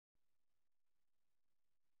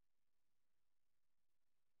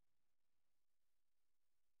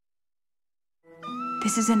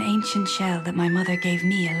This is an ancient shell that my mother gave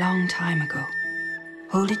me a long time ago.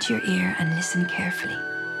 Hold it to your ear and listen carefully.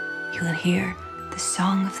 You will hear the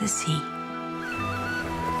song of the sea.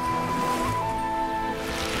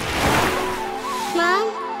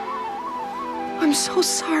 Mom? I'm so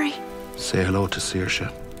sorry. Say hello to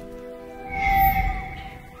Saoirse.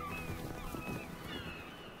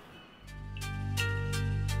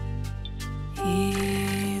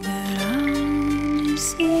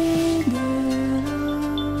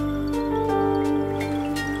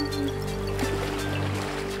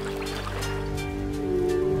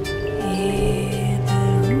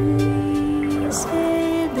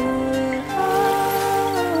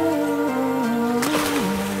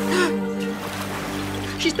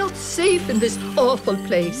 In this awful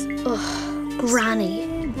place. Ugh,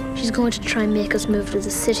 Granny. She's going to try and make us move to the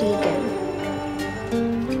city again.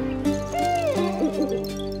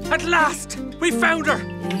 At last! We found her!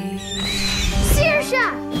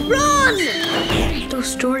 Saoirse! Run! Those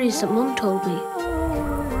stories that Mum told me,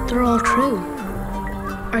 they're all true.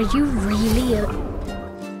 Are you really a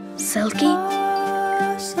selkie?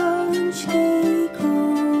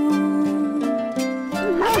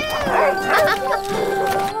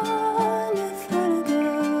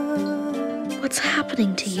 What's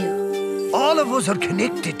happening to you? All of us are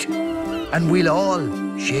connected, and we'll all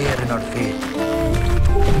share in our fate.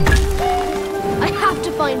 I have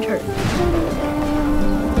to find her.